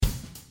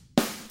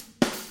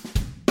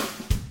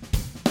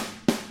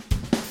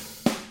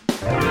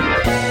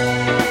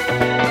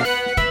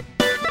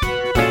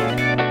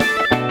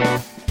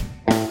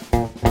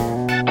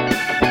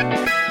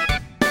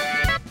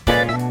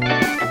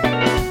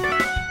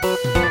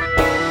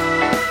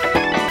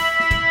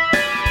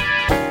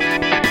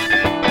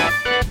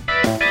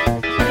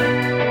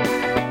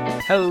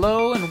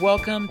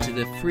Welcome to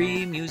the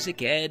Free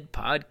Music Ed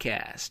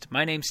Podcast.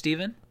 My name's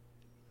Steven.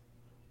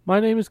 My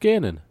name is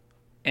Gannon.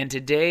 And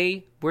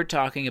today we're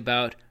talking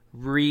about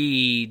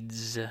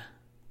reeds.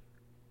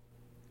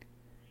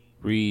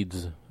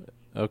 Reeds.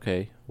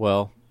 Okay,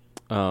 well,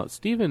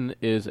 Steven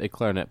is a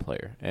clarinet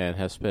player and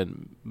has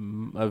spent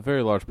a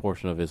very large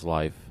portion of his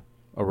life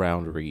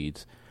around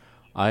reeds.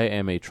 I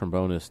am a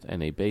trombonist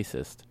and a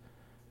bassist,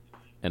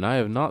 and I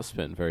have not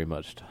spent very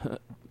much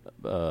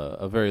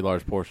a very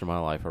large portion of my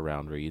life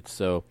around reeds.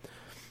 So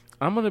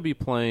I'm going to be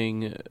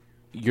playing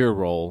your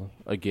role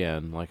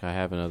again, like I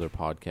have in other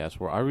podcasts,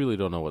 where I really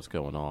don't know what's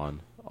going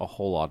on a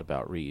whole lot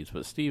about reeds.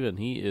 But Steven,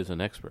 he is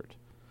an expert,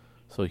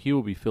 so he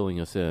will be filling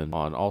us in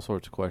on all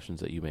sorts of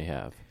questions that you may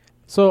have.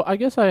 So I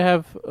guess I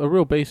have a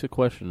real basic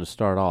question to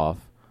start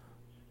off.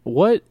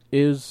 What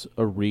is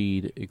a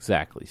reed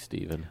exactly,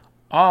 Steven?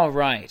 All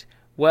right.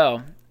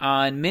 Well,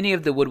 on many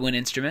of the woodwind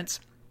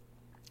instruments,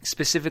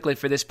 specifically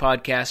for this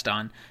podcast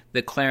on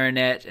the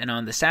clarinet and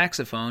on the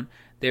saxophone,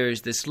 there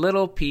is this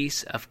little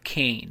piece of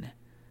cane.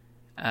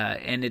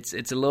 And it's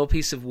a little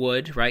piece of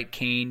wood, right?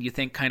 Cane, you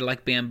think kind of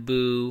like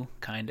bamboo,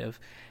 kind of.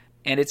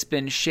 And it's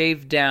been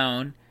shaved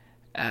down,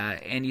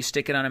 and you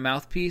stick it on a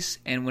mouthpiece,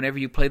 and whenever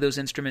you play those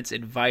instruments,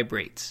 it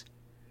vibrates.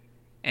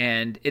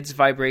 And its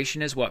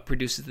vibration is what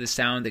produces the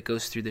sound that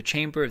goes through the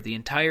chamber of the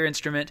entire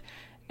instrument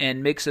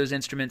and makes those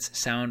instruments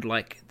sound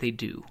like they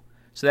do.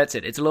 So that's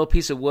it. It's a little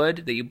piece of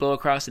wood that you blow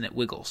across and it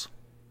wiggles.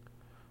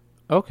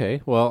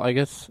 Okay, well, I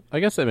guess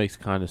that makes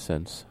kind of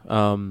sense.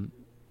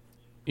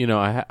 You know,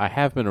 I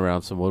have been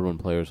around some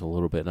woodwind players a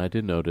little bit, and I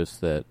did notice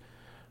that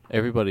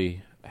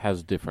everybody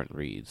has different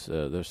reeds.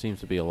 There seems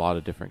to be a lot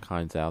of different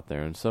kinds out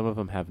there, and some of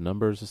them have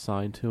numbers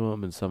assigned to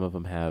them, and some of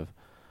them have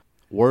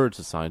words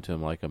assigned to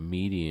them, like a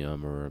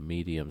medium or a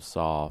medium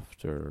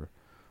soft or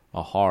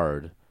a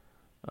hard.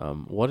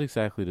 What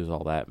exactly does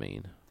all that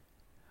mean?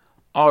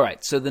 All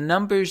right, so the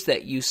numbers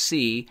that you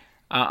see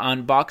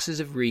on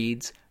boxes of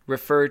reeds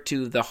refer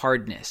to the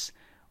hardness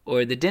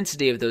or the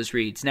density of those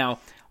reeds. Now,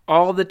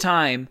 all the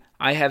time,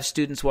 I have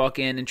students walk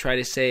in and try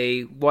to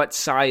say, what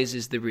size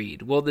is the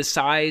reed? Well, the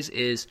size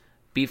is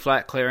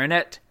B-flat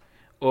clarinet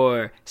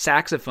or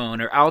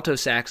saxophone or alto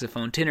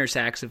saxophone, tenor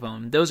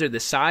saxophone. Those are the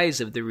size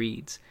of the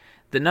reeds.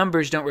 The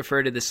numbers don't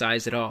refer to the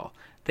size at all.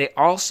 They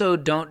also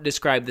don't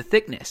describe the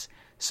thickness.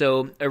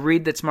 So a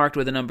reed that's marked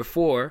with a number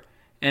 4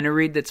 and a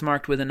reed that's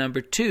marked with a number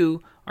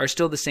 2 are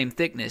still the same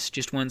thickness,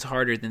 just one's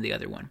harder than the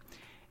other one.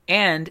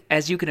 And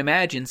as you can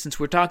imagine, since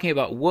we're talking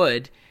about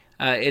wood,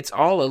 it's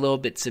all a little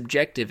bit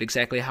subjective,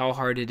 exactly how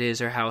hard it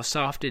is or how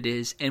soft it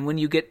is. And when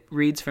you get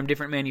reeds from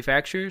different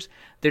manufacturers,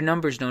 their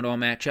numbers don't all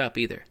match up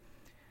either.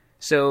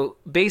 So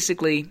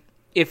basically,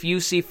 if you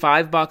see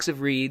 5 boxes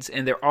of reeds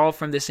and they're all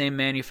from the same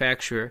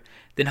manufacturer,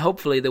 then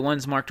hopefully the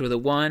ones marked with a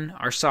 1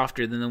 are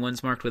softer than the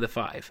ones marked with a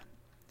 5.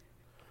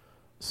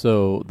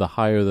 So the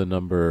higher the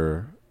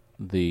number,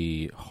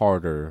 the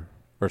harder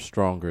or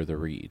stronger the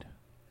reed.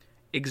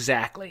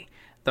 Exactly.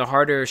 The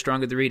harder or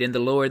stronger the reed, and the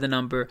lower the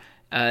number,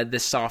 the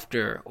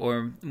softer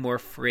or more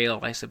frail,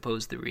 I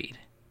suppose, the reed.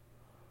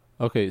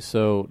 Okay,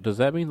 so does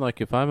that mean,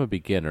 like, if I'm a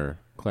beginner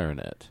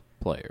clarinet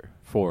player,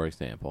 for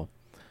example,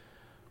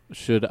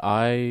 should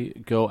I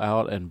go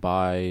out and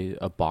buy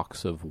a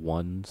box of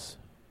 1s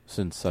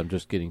since I'm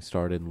just getting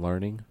started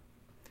learning?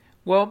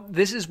 Well,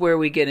 this is where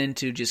we get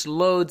into just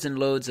loads and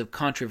loads of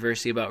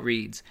controversy about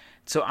reeds.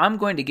 So I'm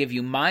going to give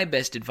you my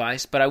best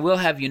advice, but I will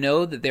have you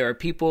know that there are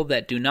people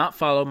that do not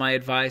follow my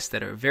advice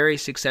that are very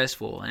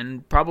successful,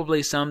 and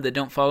probably some that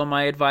don't follow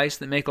my advice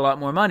that make a lot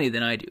more money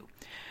than I do.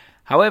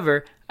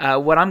 However,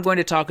 what I'm going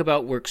to talk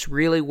about works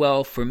really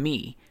well for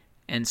me,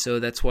 and so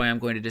that's why I'm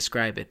going to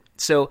describe it.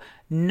 So,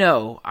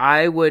 no,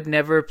 I would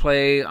never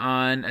play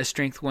on a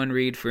Strength 1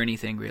 reed for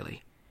anything,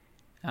 really.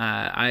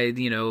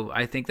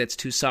 I think that's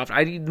too soft.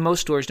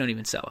 Most stores don't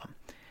even sell them.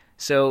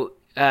 So,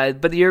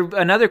 but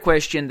another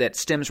question that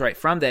stems right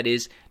from that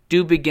is,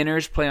 do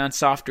beginners play on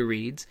softer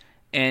reeds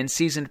and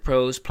seasoned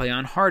pros play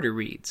on harder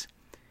reeds?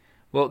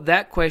 Well,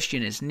 that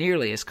question is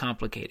nearly as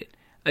complicated.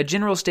 A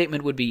general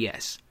statement would be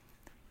yes,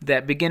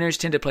 that beginners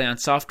tend to play on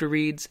softer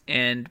reeds,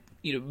 and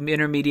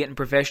intermediate and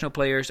professional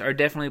players are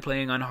definitely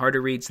playing on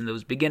harder reeds than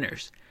those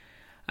beginners.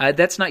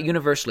 That's not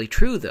universally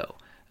true, though.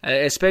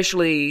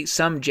 Especially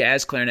some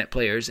jazz clarinet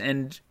players.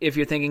 And if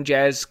you're thinking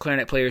jazz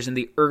clarinet players in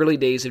the early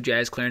days of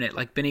jazz clarinet,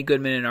 like Benny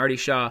Goodman and Artie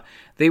Shaw,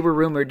 they were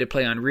rumored to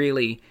play on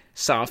really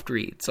soft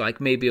reeds,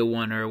 like maybe a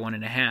 1 or a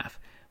 1.5.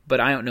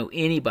 But I don't know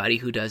anybody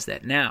who does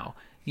that now.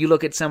 You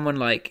look at someone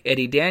like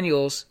Eddie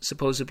Daniels,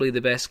 supposedly the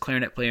best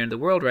clarinet player in the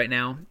world right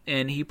now,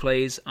 and he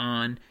plays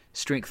on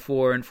Strength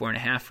 4 and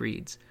 4.5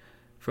 reeds,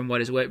 from what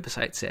his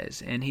website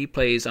says. And he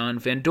plays on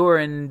Van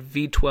Doren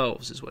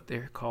V12s is what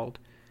they're called.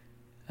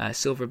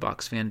 Silver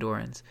box Van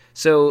Dorens.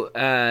 So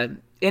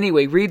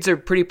anyway, reeds are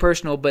pretty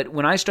personal, but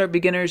when I start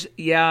beginners,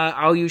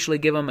 I'll usually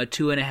give them a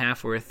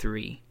 2.5 or a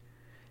 3.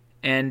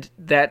 And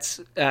that's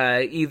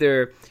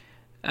either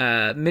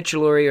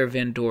Michelori or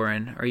Van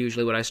Doren are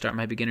usually what I start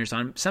my beginners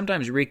on.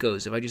 Sometimes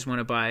Rico's if I just want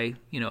to buy,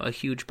 a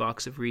huge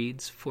box of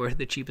reeds for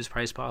the cheapest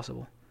price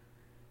possible.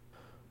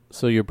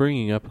 So you're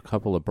bringing up a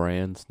couple of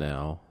brands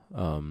now.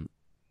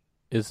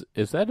 Is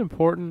that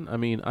important? I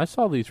mean, I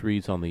saw these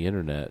reeds on the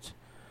internet,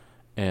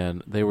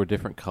 and they were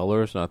different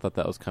colors, and I thought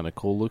that was kind of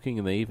cool looking.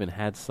 And they even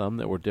had some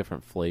that were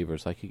different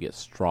flavors. I could get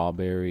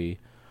strawberry,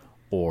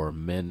 or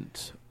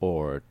mint,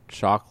 or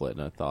chocolate.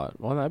 And I thought,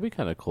 well, that'd be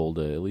kind of cool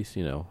to at least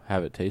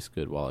have it taste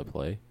good while I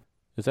play.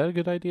 Is that a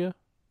good idea?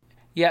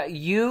 Yeah,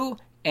 you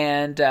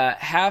and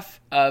half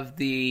of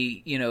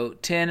the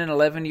 10 and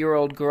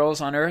 11-year-old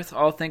girls on Earth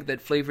all think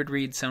that flavored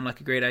reeds sound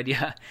like a great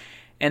idea.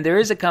 And there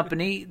is a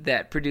company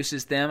that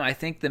produces them. I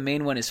think the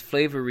main one is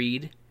Flavor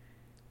Reed.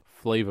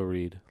 Flavor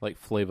Reed, like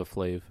Flava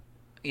Flav.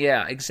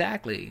 Yeah,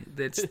 exactly.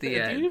 That's the.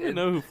 Do you even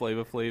know who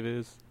Flava Flav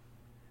is?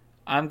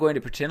 I'm going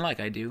to pretend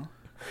like I do.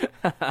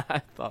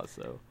 I thought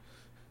so.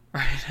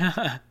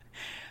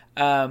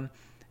 Right.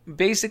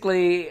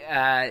 Basically,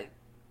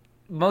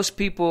 most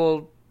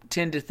people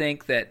tend to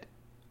think that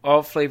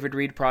all flavored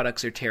reed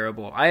products are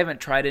terrible. I haven't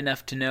tried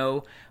enough to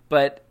know,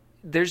 but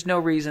there's no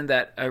reason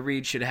that a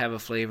reed should have a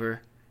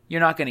flavor. You're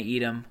not going to eat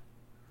them.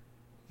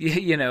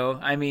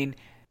 I mean...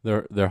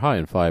 They're high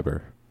in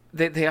fiber.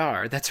 They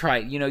are. That's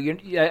right.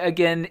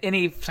 Again,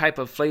 any type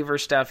of flavor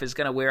stuff is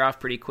going to wear off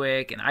pretty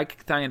quick, and I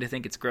kind of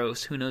think it's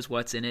gross. Who knows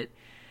what's in it?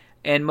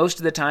 And most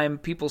of the time,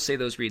 people say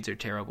those reeds are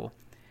terrible.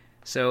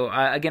 So,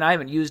 again, I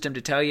haven't used them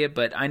to tell you,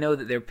 but I know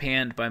that they're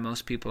panned by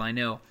most people I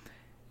know.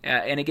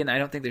 And again, I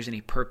don't think there's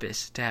any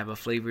purpose to have a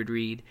flavored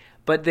reed.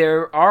 But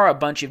there are a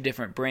bunch of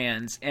different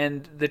brands.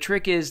 And the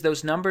trick is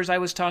those numbers I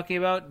was talking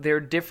about, they're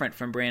different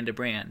from brand to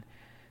brand.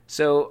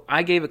 So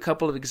I gave a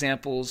couple of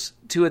examples,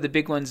 two of the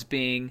big ones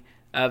being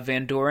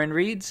Van Doren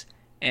reeds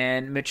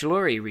and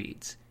Michelori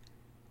reeds.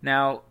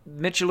 Now,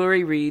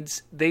 Michelori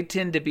reeds, they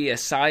tend to be a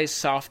size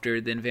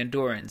softer than Van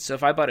Doren. So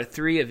if I bought a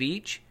 3 of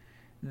each,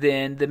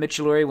 then the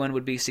Michelori one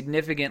would be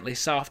significantly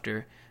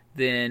softer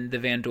than the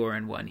Van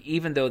Doren one,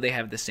 even though they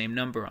have the same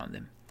number on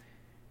them.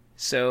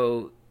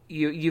 So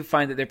you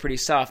find that they're pretty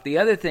soft. The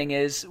other thing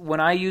is, when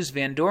I use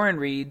Van Doren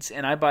reeds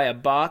and I buy a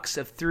box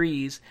of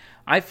 3s,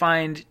 I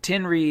find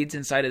 10 reeds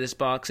inside of this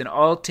box, and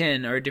all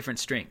 10 are a different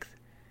strength.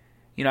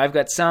 I've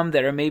got some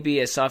that are maybe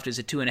as soft as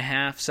a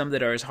 2.5, some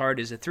that are as hard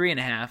as a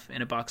 3.5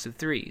 in a box of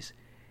 3s.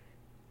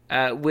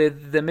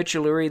 With the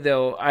Michelori,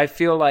 though, I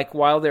feel like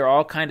while they're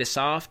all kind of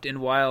soft,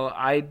 and while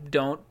I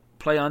don't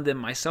play on them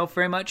myself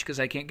very much because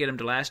I can't get them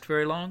to last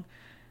very long,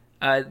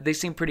 they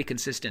seem pretty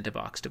consistent to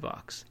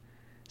box.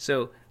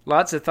 So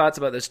lots of thoughts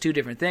about those two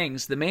different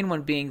things, the main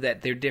one being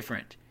that they're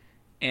different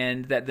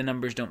and that the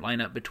numbers don't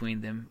line up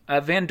between them.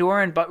 Van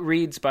Doren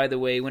reeds, by the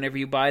way, whenever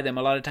you buy them,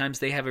 a lot of times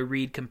they have a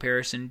reed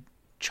comparison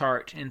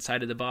chart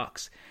inside of the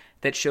box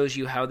that shows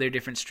you how their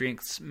different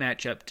strengths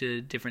match up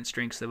to different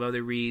strengths of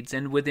other reeds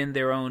and within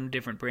their own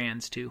different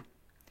brands too.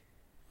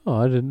 Oh,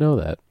 I didn't know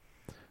that.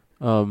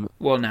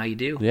 Well, now you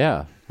do.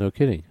 Yeah, no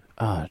kidding.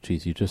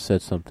 Geez, you just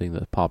said something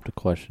that popped a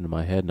question in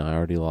my head and I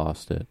already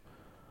lost it.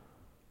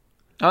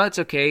 Oh, that's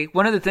okay.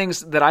 One of the things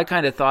that I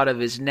kind of thought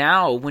of is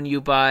now when you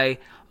buy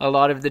a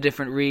lot of the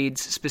different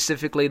reeds,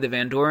 specifically the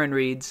Van Doren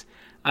reeds,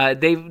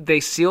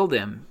 they seal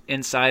them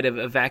inside of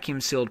a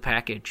vacuum-sealed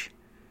package.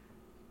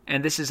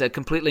 And this is a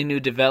completely new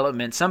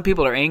development. Some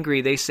people are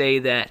angry. They say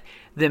that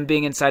them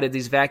being inside of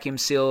these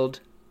vacuum-sealed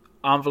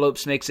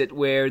envelopes makes it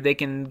where they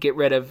can get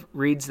rid of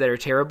reeds that are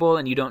terrible,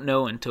 and you don't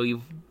know until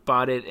you've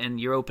bought it and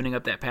you're opening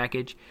up that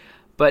package.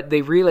 But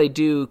they really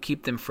do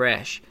keep them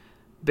fresh,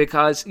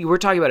 because we're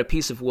talking about a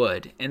piece of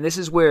wood, and this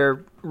is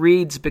where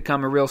reeds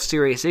become a real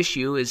serious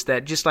issue, is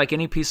that just like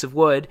any piece of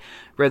wood,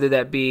 whether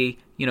that be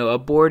a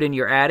board in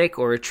your attic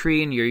or a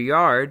tree in your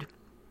yard,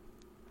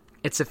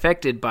 it's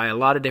affected by a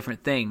lot of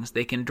different things.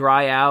 They can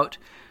dry out,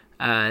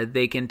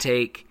 they can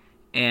take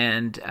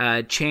and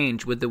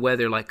change with the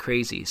weather like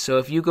crazy. So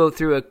if you go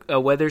through a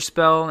weather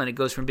spell and it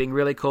goes from being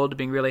really cold to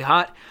being really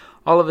hot,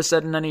 all of a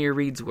sudden none of your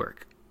reeds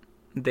work.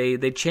 They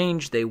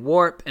change, they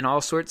warp, and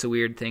all sorts of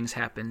weird things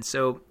happen.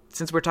 So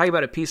since we're talking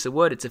about a piece of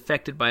wood, it's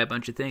affected by a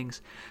bunch of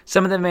things.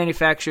 Some of the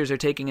manufacturers are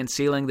taking and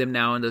sealing them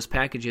now in those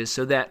packages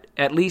so that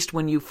at least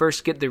when you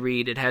first get the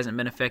reed, it hasn't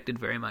been affected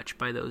very much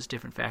by those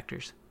different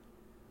factors.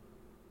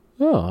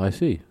 Oh, I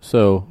see.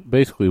 So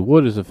basically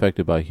wood is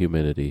affected by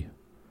humidity,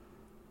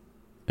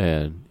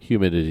 and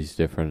humidity is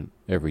different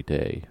every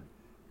day.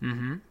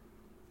 Mm-hmm.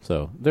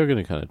 So they're going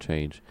to kind of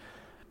change.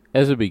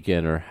 As a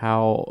beginner,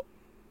 how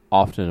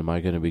often am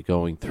I going to be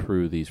going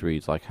through these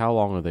reeds? Like, how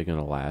long are they going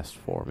to last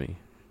for me?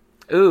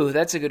 Ooh,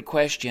 that's a good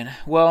question.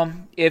 Well,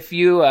 if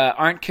you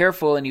aren't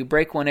careful and you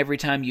break one every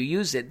time you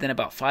use it, then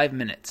about 5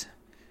 minutes.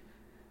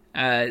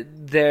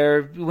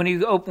 When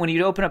you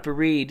open up a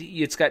reed,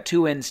 it's got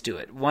two ends to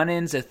it. One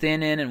end's a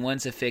thin end and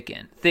one's a thick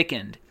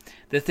end.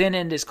 The thin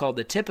end is called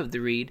the tip of the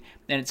reed,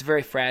 and it's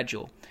very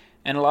fragile.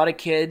 And a lot of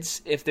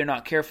kids, if they're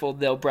not careful,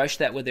 they'll brush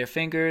that with their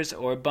fingers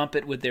or bump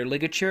it with their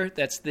ligature.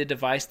 That's the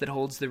device that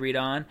holds the reed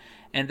on,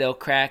 and they'll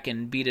crack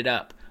and beat it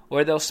up.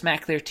 or they'll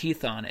smack their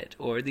teeth on it,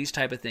 or these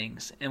type of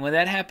things. And when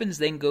that happens,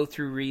 they can go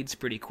through reeds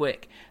pretty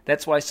quick.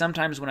 That's why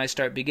sometimes when I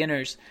start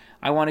beginners,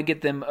 I want to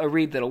get them a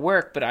reed that'll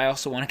work, but I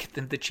also want to get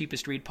them the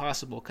cheapest reed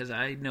possible, because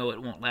I know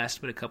it won't last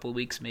but a couple of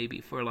weeks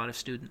maybe for a lot of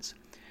students.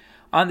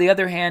 On the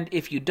other hand,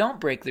 if you don't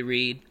break the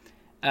reed,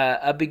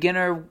 a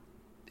beginner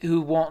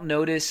who won't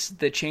notice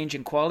the change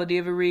in quality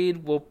of a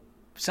reed will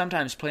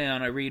sometimes play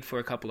on a reed for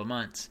a couple of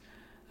months.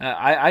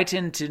 I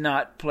tend to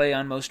not play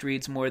on most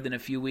reeds more than a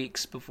few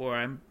weeks before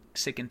I'm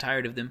sick and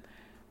tired of them.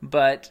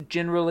 But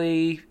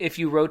generally, if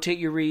you rotate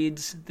your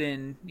reeds,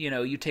 then,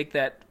 you take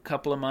that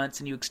couple of months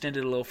and you extend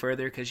it a little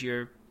further because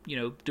you're,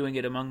 doing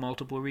it among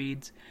multiple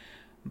reeds.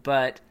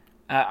 But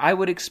I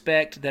would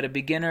expect that a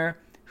beginner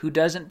who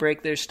doesn't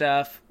break their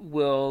stuff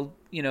will,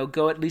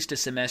 go at least a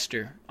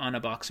semester on a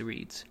box of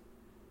reeds.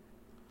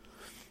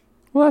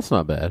 Well, that's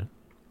not bad.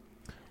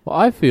 Well,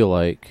 I feel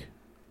like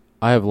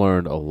I have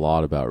learned a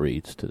lot about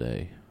reeds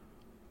today.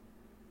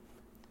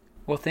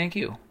 Well, thank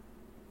you.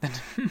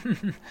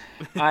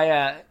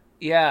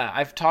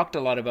 I've talked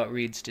a lot about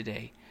reeds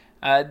today.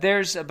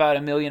 There's about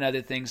a million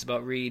other things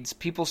about reeds.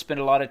 People spend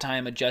a lot of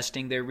time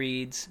adjusting their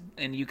reeds,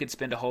 and you could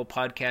spend a whole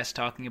podcast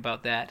talking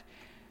about that.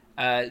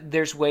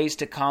 There's ways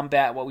to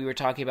combat what we were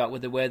talking about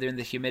with the weather and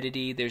the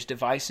humidity. There's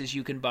devices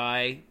you can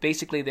buy.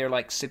 Basically, they're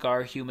like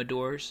cigar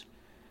humidors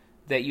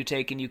that you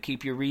take and you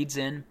keep your reeds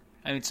in.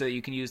 So that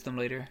you can use them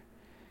later.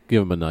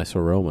 Give them a nice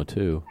aroma,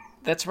 too.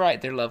 That's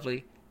right. They're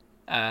lovely.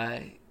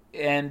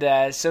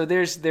 So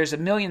there's a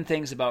million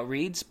things about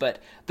reeds, but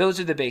those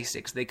are the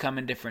basics. They come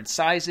in different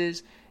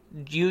sizes.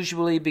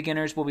 Usually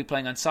beginners will be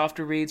playing on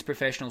softer reeds.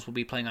 Professionals will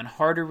be playing on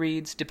harder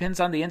reeds. Depends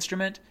on the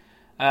instrument.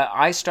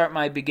 I start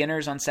my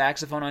beginners on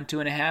saxophone on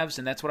 2.5s,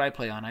 and that's what I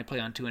play on. I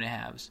play on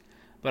 2.5s.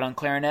 But on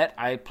clarinet,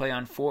 I play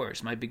on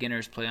 4s. My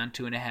beginners play on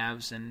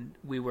 2.5s, and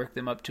we work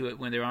them up to it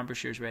when their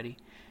embouchure's ready.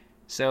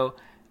 So,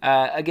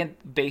 again,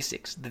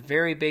 basics. The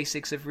very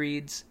basics of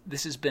reeds.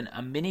 This has been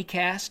a mini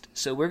cast,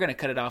 so we're going to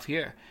cut it off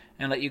here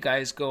and let you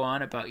guys go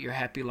on about your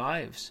happy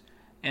lives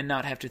and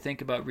not have to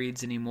think about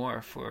reeds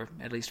anymore for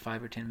at least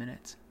 5 or 10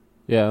 minutes.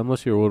 Yeah,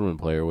 unless you're a woodwind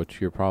player, which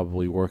you're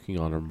probably working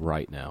on them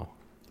right now.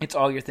 It's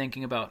all you're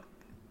thinking about.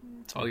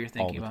 It's all you're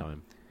thinking all the about.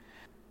 Time.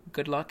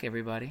 Good luck,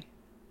 everybody.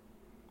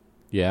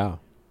 Yeah,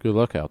 good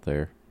luck out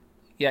there.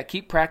 Yeah,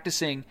 keep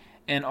practicing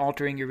and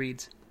altering your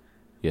reeds.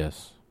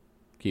 Yes,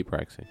 keep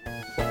practicing.